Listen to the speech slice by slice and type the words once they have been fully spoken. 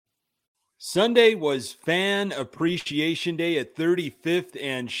Sunday was Fan Appreciation Day at 35th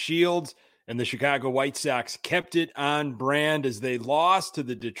and Shields, and the Chicago White Sox kept it on brand as they lost to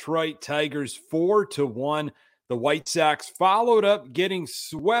the Detroit Tigers 4-1. The White Sox followed up getting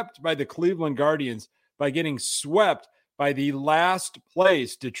swept by the Cleveland Guardians by getting swept by the last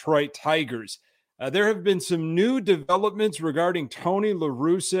place Detroit Tigers. There have been some new developments regarding Tony La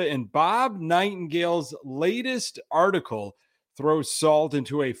Russa, and Bob Nightingale's latest article throws salt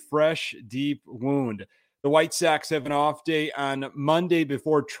into a fresh, deep wound. The White Sox have an off day on Monday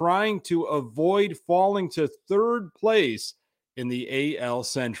before trying to avoid falling to third place in the AL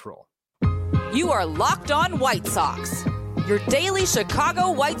Central. You are Locked On White Sox, your daily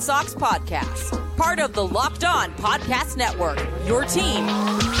Chicago White Sox podcast. Part of the Locked On Podcast Network, your team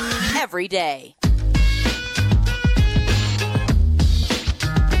every day.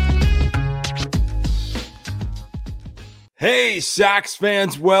 Hey, Sox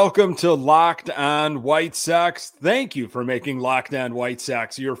fans, welcome to Locked On White Sox. Thank you for making Locked On White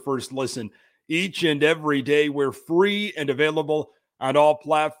Sox your first listen each and every day. We're free and available on all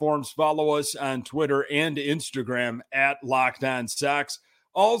platforms. Follow us on Twitter and Instagram at Locked On Sox.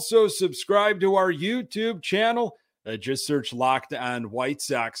 Also, subscribe to our YouTube channel. Just search Locked On White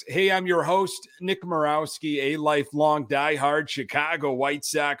Sox. Hey, I'm your host, Nick Morawski, a lifelong diehard Chicago White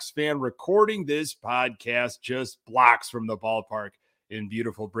Sox fan, recording this podcast just blocks from the ballpark in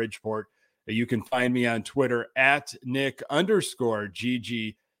beautiful Bridgeport. You can find me on Twitter at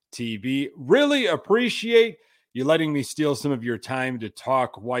Nick_GGTB. Really appreciate you letting me steal some of your time to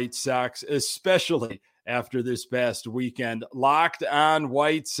talk White Sox, especially after this past weekend. Locked On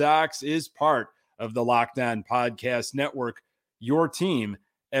White Sox is part of the Locked On Podcast Network, your team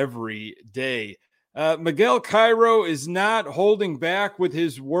every day. Miguel Cairo is not holding back with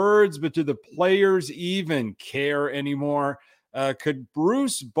his words, but do the players even care anymore? Could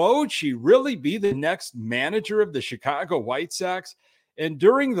Bruce Bochy really be the next manager of the Chicago White Sox? And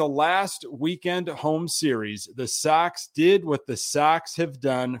during the last weekend home series, the Sox did what the Sox have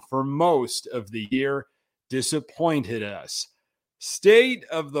done for most of the year, disappointed us. State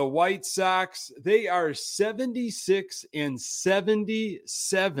of the White Sox, they are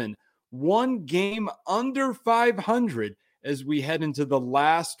 76-77, one game under 500 as we head into the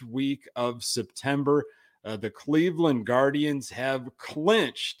last week of September. The Cleveland Guardians have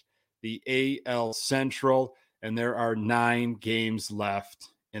clinched the AL Central, and there are 9 games left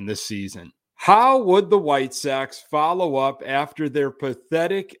in the season. How would the White Sox follow up after their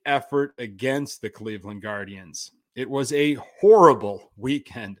pathetic effort against the Cleveland Guardians? It was a horrible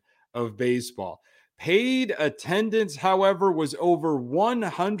weekend of baseball. Paid attendance, however, was over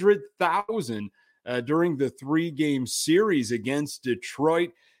 100,000 during the 3-game series against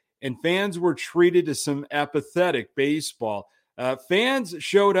Detroit, and fans were treated to some apathetic baseball. Fans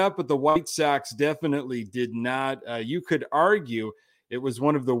showed up, but the White Sox definitely did not. You could argue it was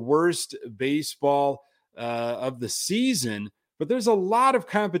one of the worst baseball of the season, but there's a lot of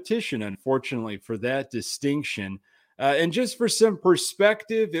competition, unfortunately, for that distinction. And just for some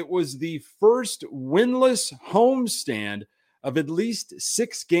perspective, it was the first winless homestand of at least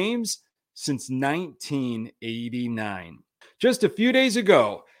 6 games since 1989. Just a few days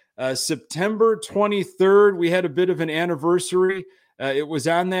ago, September 23rd, we had a bit of an anniversary. It was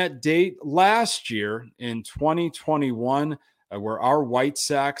on that date last year in 2021 where our White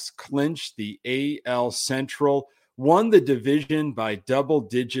Sox clinched the AL Central, won the division by double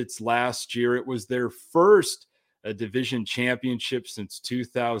digits last year. It was their first division championship since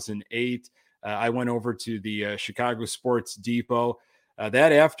 2008. I went over to the Chicago Sports Depot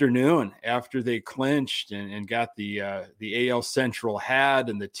that afternoon after they clinched and got the AL Central hat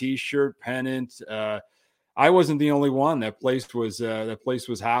and the T-shirt pennant. I wasn't the only one. That place was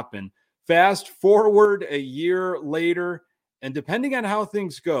hopping. Fast forward a year later, and depending on how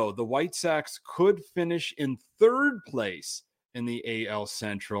things go, the White Sox could finish in third place in the AL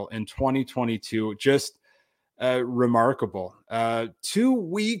Central in 2022. Just remarkable. 2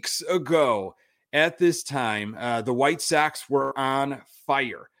 weeks ago at this time, the White Sox were on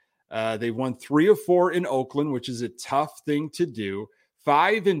fire. They won 3 of 4 in Oakland, which is a tough thing to do.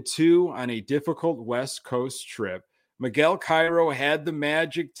 5-2 on a difficult West Coast trip. Miguel Cairo had the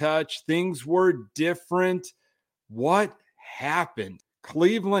magic touch. Things were different. What happened?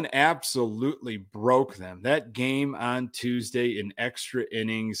 Cleveland absolutely broke them. That game on Tuesday in extra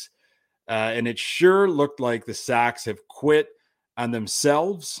innings. And it sure looked like the Sox have quit on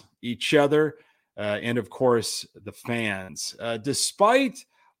themselves, each other, and, of course, the fans. Despite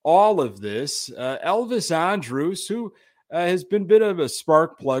all of this, Elvis Andrus, who has been a bit of a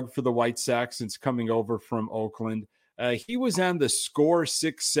spark plug for the White Sox since coming over from Oakland, He was on the Score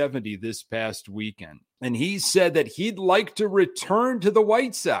 670 this past weekend, and he said that he'd like to return to the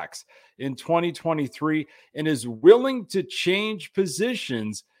White Sox in 2023 and is willing to change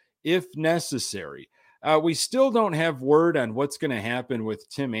positions if necessary. We still don't have word on what's going to happen with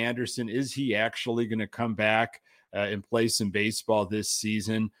Tim Anderson. Is he actually going to come back and play some baseball this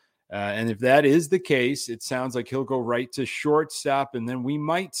season? And if that is the case, it sounds like he'll go right to shortstop, and then we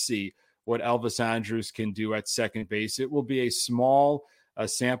might see what Elvis Andrus can do at second base. It will be a small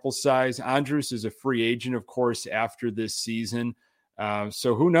sample size. Andrus is a free agent, of course, after this season.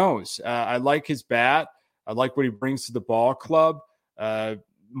 So who knows? I like his bat. I like what he brings to the ball club.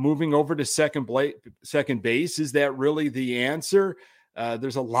 Moving over to second base, is that really the answer?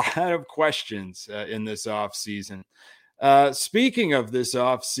 There's a lot of questions in this offseason. Speaking of this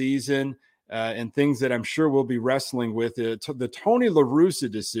offseason, and things that I'm sure we'll be wrestling with, the Tony La Russa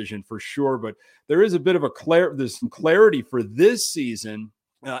decision for sure, but there is a bit of there's some clarity for this season.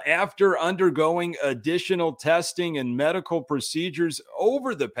 After undergoing additional testing and medical procedures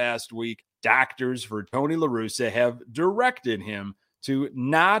over the past week, doctors for Tony La Russa have directed him to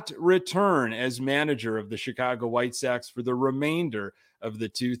not return as manager of the Chicago White Sox for the remainder of the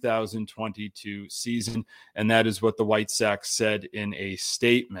 2022 season. And that is what the White Sox said in a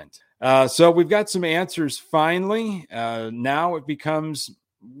statement. So we've got some answers finally. Now it becomes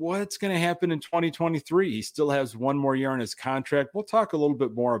what's going to happen in 2023. He still has one more year on his contract. We'll talk a little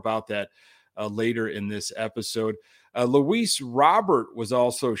bit more about that later in this episode. Luis Robert was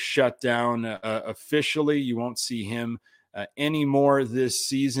also shut down officially. You won't see him anymore this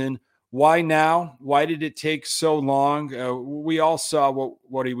season. Why now? Why did it take so long? We all saw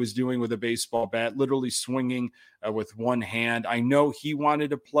what he was doing with a baseball bat, literally swinging with one hand. I know he wanted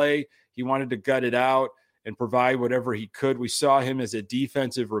to play. He wanted to gut it out and provide whatever he could. We saw him as a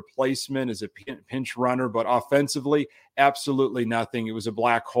defensive replacement, as a pinch runner, but offensively, absolutely nothing. It was a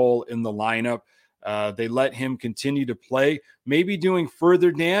black hole in the lineup. They let him continue to play, maybe doing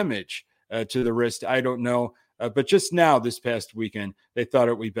further damage to the wrist. I don't know. But just now, this past weekend, they thought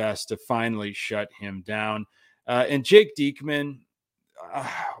it would be best to finally shut him down. And Jake Diekman,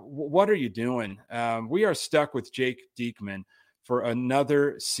 what are you doing? We are stuck with Jake Diekman for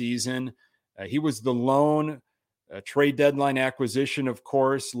another season. He was the lone trade deadline acquisition, of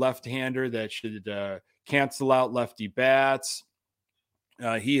course, left-hander that should cancel out lefty bats.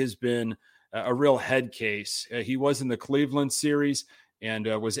 He has been a real head case. He was in the Cleveland series and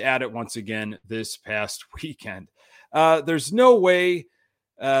was at it once again this past weekend. There's no way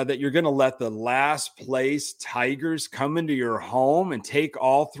that you're going to let the last place Tigers come into your home and take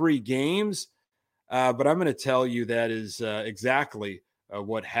all 3 games. But I'm going to tell you that is exactly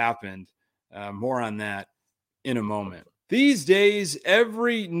what happened. More on that in a moment. These days,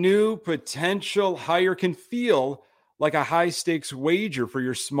 every new potential hire can feel like a high-stakes wager for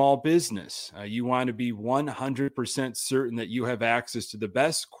your small business. You want to be 100% certain that you have access to the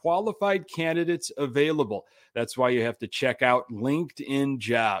best qualified candidates available. That's why you have to check out LinkedIn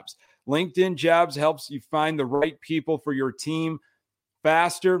Jobs. LinkedIn Jobs helps you find the right people for your team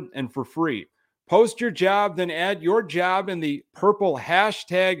faster and for free. Post your job, then add your job in the purple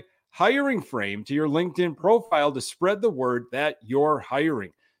hashtag hiring frame to your LinkedIn profile to spread the word that you're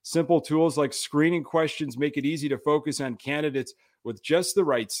hiring. Simple tools like screening questions make it easy to focus on candidates with just the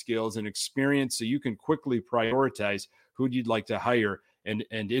right skills and experience so you can quickly prioritize who you'd like to hire and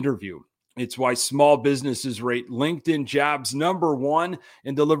interview. It's why small businesses rate LinkedIn Jobs #1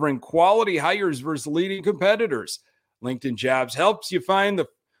 in delivering quality hires versus leading competitors. LinkedIn Jobs helps you find the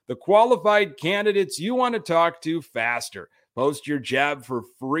qualified candidates you want to talk to faster. Post your job for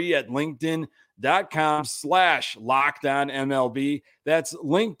free at LinkedIn.com/LockedOnMLB. That's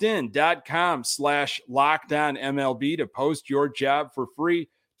LinkedIn.com/LockedOnMLB to post your job for free.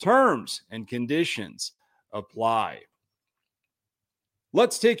 Terms and conditions apply.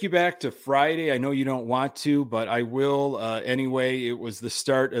 Let's take you back to Friday. I know you don't want to, but I will anyway. It was the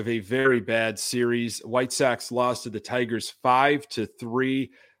start of a very bad series. White Sox lost to the Tigers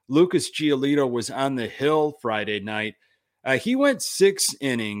 5-3. Lucas Giolito was on the hill Friday night. He went 6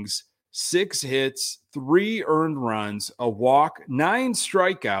 innings, 6 hits, 3 earned runs, a walk, 9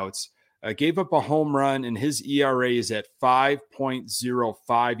 strikeouts, gave up a home run, and his ERA is at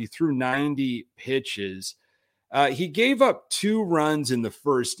 5.05. He threw 90 pitches. He gave up 2 runs in the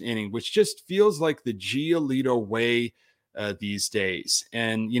first inning, which just feels like the Giolito way these days.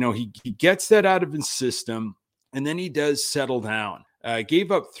 And, you know, he gets that out of his system, and then he does settle down.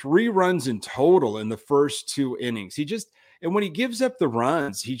 Gave up 3 runs in total in the first 2 innings. And when he gives up the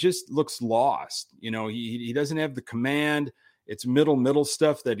runs, he just looks lost. You know, he doesn't have the command. It's middle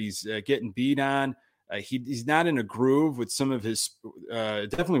stuff that he's getting beat on. He's not in a groove with some of his,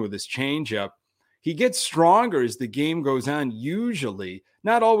 definitely with his changeup. He gets stronger as the game goes on, usually.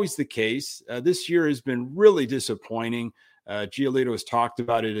 Not always the case. This year has been really disappointing. Giolito has talked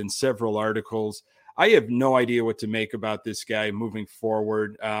about it in several articles. I have no idea what to make about this guy moving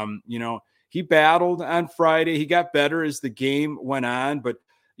forward. He battled on Friday. He got better as the game went on, but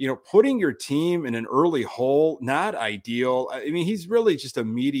putting your team in an early hole, not ideal. I mean, he's really just a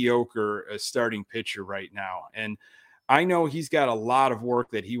mediocre starting pitcher right now. And I know he's got a lot of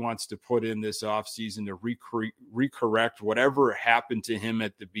work that he wants to put in this offseason to recorrect whatever happened to him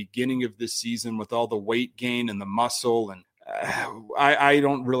at the beginning of this season with all the weight gain and the muscle. And I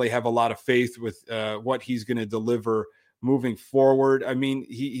don't really have a lot of faith with what he's going to deliver moving forward. I mean,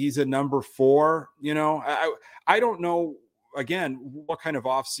 he's a number 4. I don't know, again, what kind of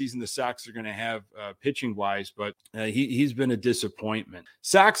offseason the Sox are going to have pitching-wise, but he's been a disappointment.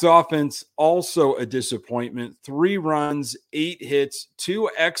 Sox offense, also a disappointment. 3 runs, 8 hits, 2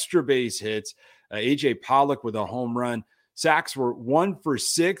 extra base hits. A.J. Pollock with a home run. Sox were 1 for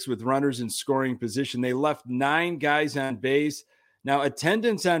 6 with runners in scoring position. They left 9 guys on base. Now,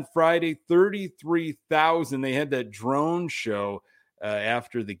 attendance on Friday, 33,000. They had that drone show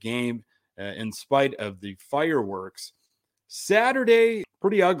after the game in spite of the fireworks. Saturday,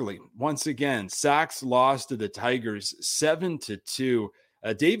 pretty ugly. Once again, Sox lost to the Tigers 7-2.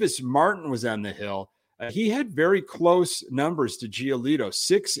 Davis Martin was on the hill. He had very close numbers to Giolito.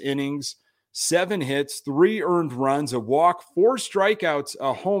 6 innings, 7 hits, 3 earned runs, a walk, 4 strikeouts,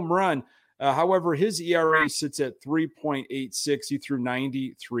 a home run. However, his ERA sits at 3.86. He threw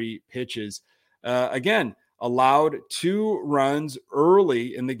 93 pitches. Again, allowed 2 runs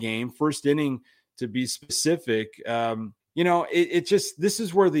early in the game, first inning to be specific. This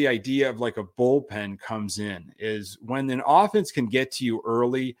is where the idea of like a bullpen comes in, is when an offense can get to you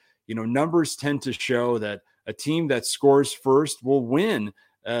early, numbers tend to show that a team that scores first will win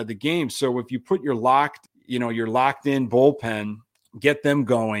the game. So if you put your locked in bullpen, get them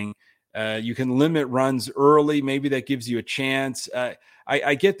going, you can limit runs early. Maybe that gives you a chance.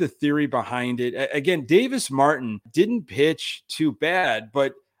 I get the theory behind it. Again, Davis Martin didn't pitch too bad,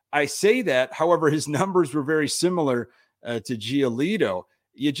 but I say that, however, his numbers were very similar to Giolito.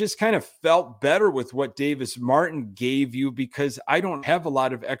 You just kind of felt better with what Davis Martin gave you, because I don't have a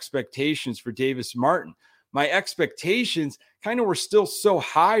lot of expectations for Davis Martin. My expectations kind of were still so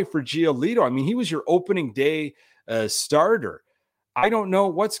high for Giolito. I mean, he was your opening day starter. I don't know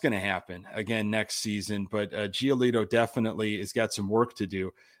what's going to happen again next season, but Giolito definitely has got some work to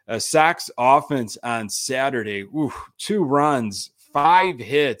do. Sox offense on Saturday, 2 runs, 5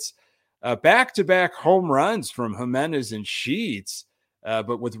 hits, back-to-back home runs from Jimenez and Sheets,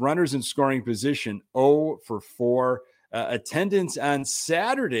 but with runners in scoring position, 0 for 4. Attendance on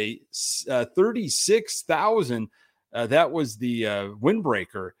Saturday, 36,000. That was the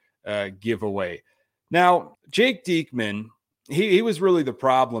windbreaker giveaway. Now, Jake Diekman, he was really the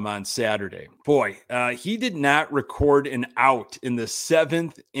problem on Saturday. Boy, he did not record an out in the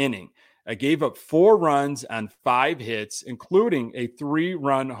 7th inning. Gave up 4 runs on 5 hits, including a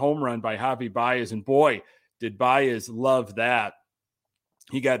 3-run home run by Javi Baez. And boy, did Baez love that.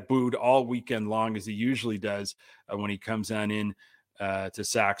 He got booed all weekend long, as he usually does when he comes on in to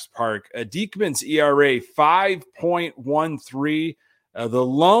Sox Park. Diekman's ERA, 5.13. The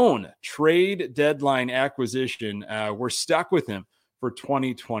lone trade deadline acquisition, we're stuck with him for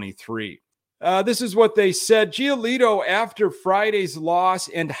 2023. This is what they said. Giolito after Friday's loss,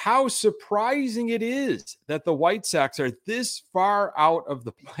 and how surprising it is that the White Sox are this far out of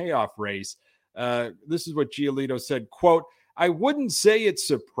the playoff race. This is what Giolito said, quote, "I wouldn't say it's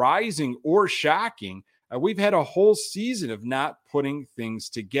surprising or shocking. We've had a whole season of not putting things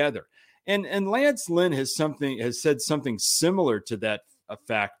together." And Lance Lynn has said something similar to that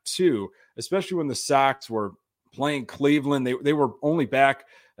effect too, especially when the Sox were playing Cleveland. They were only back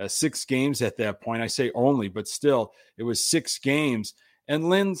 6 games at that point. I say only, but still, it was 6 games. And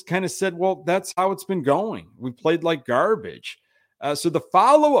Lynn kind of said, well, that's how it's been going. We played like garbage. So the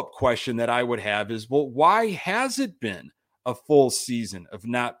follow-up question that I would have is, well, why has it been a full season of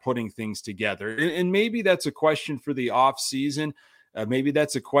not putting things together? And maybe that's a question for the off season. Maybe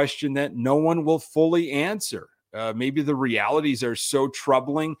that's a question that no one will fully answer. Maybe the realities are so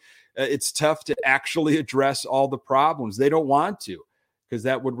troubling, it's tough to actually address all the problems. They don't want to, because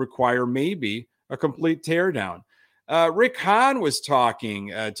that would require maybe a complete teardown. Rick Hahn was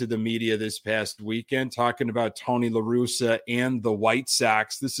talking to the media this past weekend, talking about Tony La Russa and the White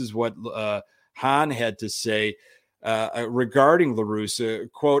Sox. This is what Hahn had to say. regarding La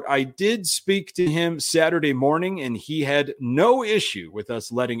Russa. Quote, I did speak to him Saturday morning, and he had no issue with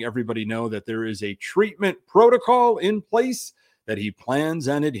us letting everybody know that there is a treatment protocol in place that he plans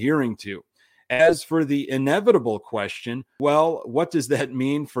on adhering to. As for the inevitable question, well, what does that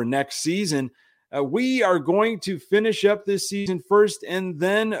mean for next season? We are going to finish up this season first and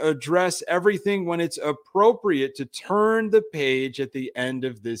then address everything when it's appropriate to turn the page at the end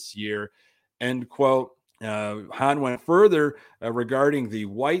of this year. End quote. Hahn went further regarding the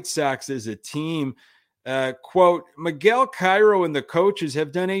White Sox as a team. Quote, Miguel Cairo and the coaches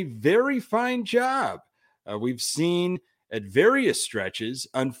have done a very fine job. We've seen at various stretches,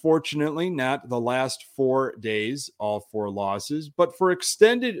 unfortunately, not the last 4 days, all 4 losses, but for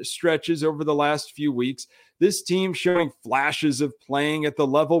extended stretches over the last few weeks, this team showing flashes of playing at the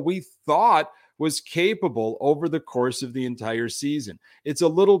level we thought was capable over the course of the entire season. It's a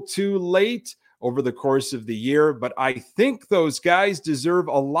little too late over the course of the year, but I think those guys deserve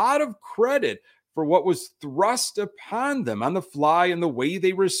a lot of credit for what was thrust upon them on the fly and the way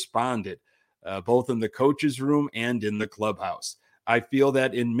they responded. Both in the coach's room and in the clubhouse. I feel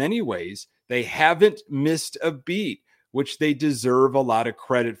that in many ways, they haven't missed a beat, which they deserve a lot of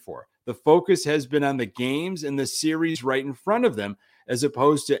credit for. The focus has been on the games and the series right in front of them, as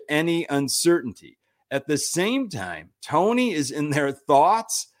opposed to any uncertainty. At the same time, Tony is in their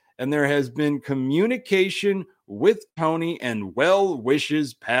thoughts, and there has been communication with Tony and well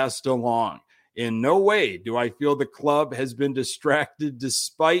wishes passed along. In no way do I feel the club has been distracted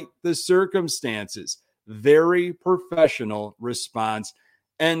despite the circumstances. Very professional response,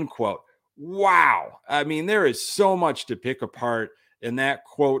 end quote. Wow. I mean, there is so much to pick apart in that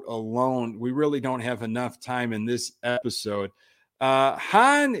quote alone. We really don't have enough time in this episode.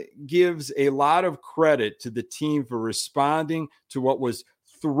 Hahn gives a lot of credit to the team for responding to what was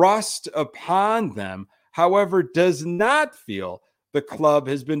thrust upon them, however, does not feel the club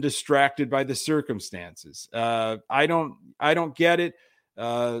has been distracted by the circumstances. I don't get it.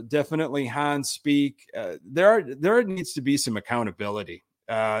 Definitely Hahn speak. There needs to be some accountability.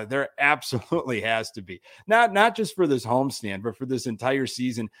 There absolutely has to be. Not just for this homestand, but for this entire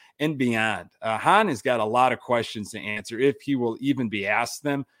season and beyond. Hahn has got a lot of questions to answer, if he will even be asked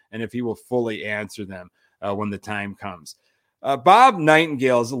them and if he will fully answer them when the time comes. Bob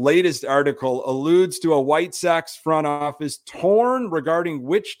Nightingale's latest article alludes to a White Sox front office torn regarding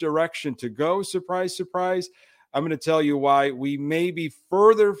which direction to go. Surprise, surprise. I'm going to tell you why we may be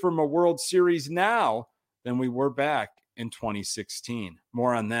further from a World Series now than we were back in 2016.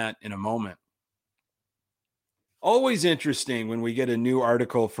 More on that in a moment. Always interesting when we get a new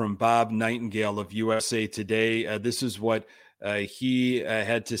article from Bob Nightingale of USA Today. This is what he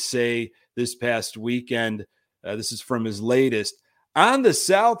had to say this past weekend. This is from his latest. On the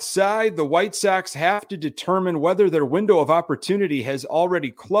South Side, the White Sox have to determine whether their window of opportunity has already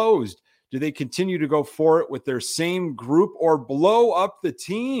closed. Do they continue to go for it with their same group or blow up the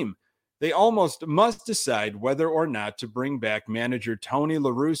team? They almost must decide whether or not to bring back manager Tony La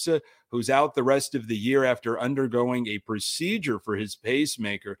Russa, who's out the rest of the year after undergoing a procedure for his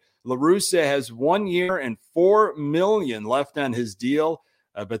pacemaker. La Russa has 1 year and $4 million left on his deal.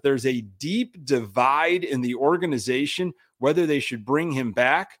 But there's a deep divide in the organization whether they should bring him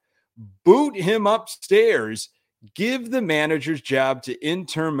back, boot him upstairs, give the manager's job to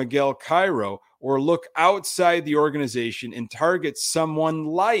intern Miguel Cairo, or look outside the organization and target someone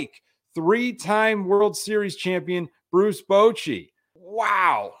like 3-time World Series champion Bruce Bochy.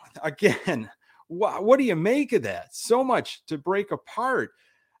 Wow. Again, what do you make of that? So much to break apart.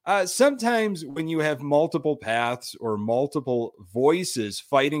 Sometimes when you have multiple paths or multiple voices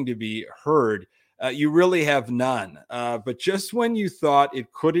fighting to be heard, you really have none. But just when you thought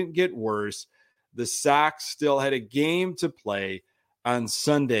it couldn't get worse, the Sox still had a game to play on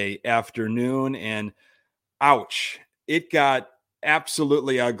Sunday afternoon, and ouch, it got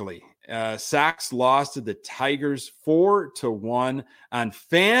absolutely ugly. Sox lost to the Tigers 4-1 on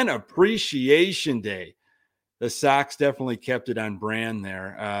Fan Appreciation Day. The Sox definitely kept it on brand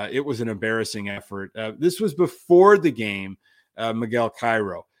there. It was an embarrassing effort. This was before the game, Miguel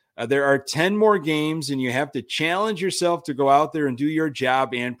Cairo. There are 10 more games, and you have to challenge yourself to go out there and do your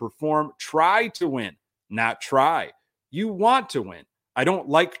job and perform. Try to win, not try. You want to win. I don't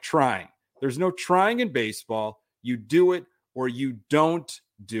like trying. There's no trying in baseball. You do it or you don't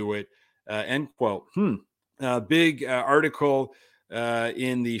do it. End quote. Big article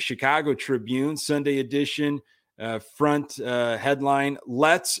in the Chicago Tribune, Sunday edition, front headline,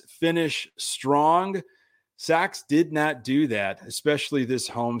 Let's Finish Strong. Sox did not do that, especially this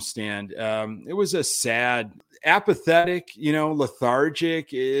homestand. It was a sad, apathetic,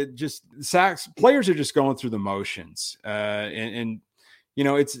 lethargic. It just Sox players are just going through the motions, and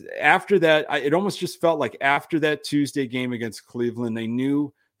it's after that. It almost just felt like after that Tuesday game against Cleveland, they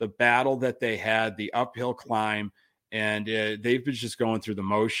knew the battle that they had, the uphill climb, and they've been just going through the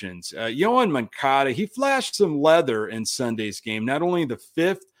motions. Yoan Moncada, he flashed some leather in Sunday's game, not only the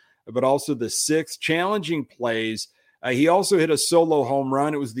fifth, but also the sixth, challenging plays. He also hit a solo home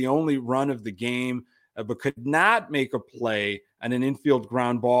run. It was the only run of the game, but could not make a play on an infield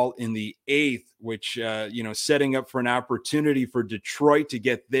ground ball in the eighth, which, setting up for an opportunity for Detroit to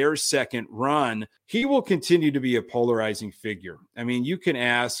get their second run. He will continue to be a polarizing figure. I mean, you can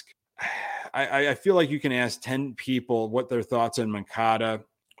ask, I feel like you can ask 10 people what their thoughts on Moncada,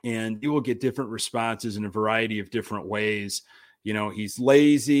 and you will get different responses in a variety of different ways. He's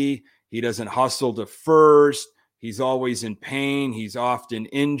lazy. He doesn't hustle to first. He's always in pain. He's often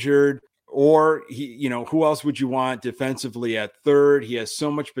injured. Or who else would you want defensively at third? He has so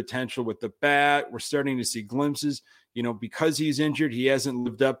much potential with the bat. We're starting to see glimpses, because he's injured, he hasn't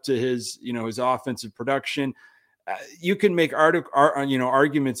lived up to his offensive production. You can make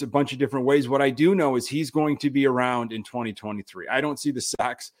arguments a bunch of different ways. What I do know is he's going to be around in 2023. I don't see the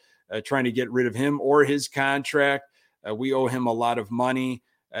Sox trying to get rid of him or his contract. We owe him a lot of money.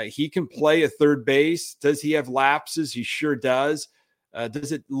 He can play a third base. Does he have lapses? He sure does.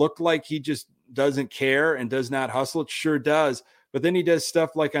 Does it look like he just doesn't care and does not hustle? It sure does. But then he does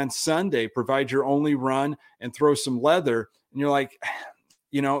stuff like on Sunday, provide your only run and throw some leather. And you're like,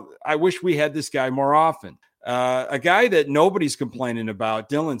 I wish we had this guy more often. A guy that nobody's complaining about,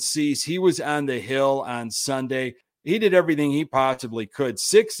 Dylan Cease, he was on the hill on Sunday. He did everything he possibly could.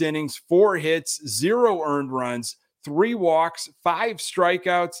 6 innings, 4 hits, 0 earned runs, 3 walks, 5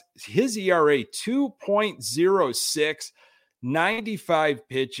 strikeouts. His ERA 2.06, 95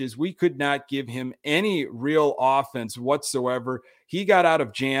 pitches. We could not give him any real offense whatsoever. He got out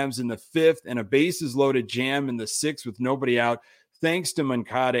of jams in the 5th and a bases loaded jam in the 6th with nobody out, thanks to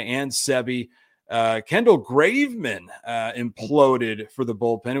Moncada and Sebi. Kendall Graveman imploded for the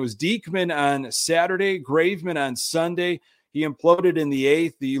bullpen. It was Diekman on Saturday, Graveman on Sunday. He imploded in the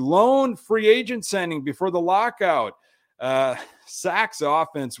 8th. The lone free agent signing before the lockout. Sox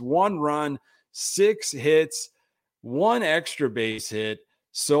offense, 1 run, 6 hits, 1 extra base hit,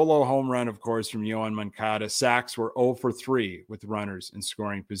 solo home run, of course, from Yoan Moncada. Sox were 0 for 3 with runners in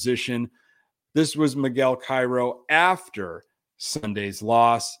scoring position. This was Miguel Cairo after Sunday's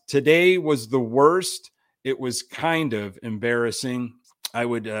loss. Today was the worst. It was kind of embarrassing. I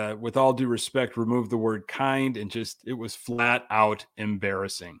would, with all due respect, remove the word kind and it was flat out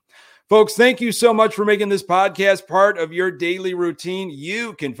embarrassing. Folks, thank you so much for making this podcast part of your daily routine.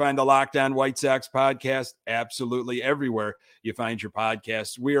 You can find the Locked On White Sox podcast absolutely everywhere you find your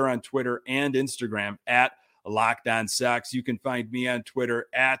podcasts. We are on Twitter and Instagram at Locked On Sox. You can find me on Twitter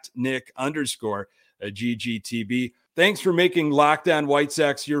at Nick_GGTB. Thanks for making Locked On White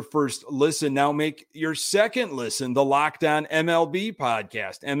Sox your first listen. Now make your second listen the Locked On MLB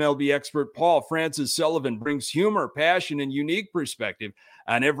podcast. MLB expert Paul Francis Sullivan brings humor, passion, and unique perspective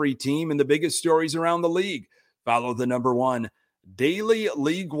on every team and the biggest stories around the league. Follow the #1 daily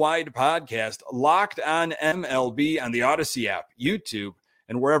league-wide podcast, Locked On MLB, on the Odyssey app, YouTube,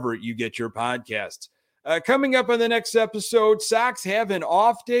 and wherever you get your podcasts. Coming up on the next episode, Sox have an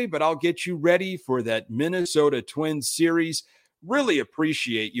off day, but I'll get you ready for that Minnesota Twins series. Really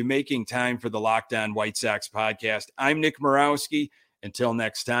appreciate you making time for the Locked On White Sox podcast. I'm Nick Morawski. Until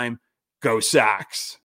next time, go Sox.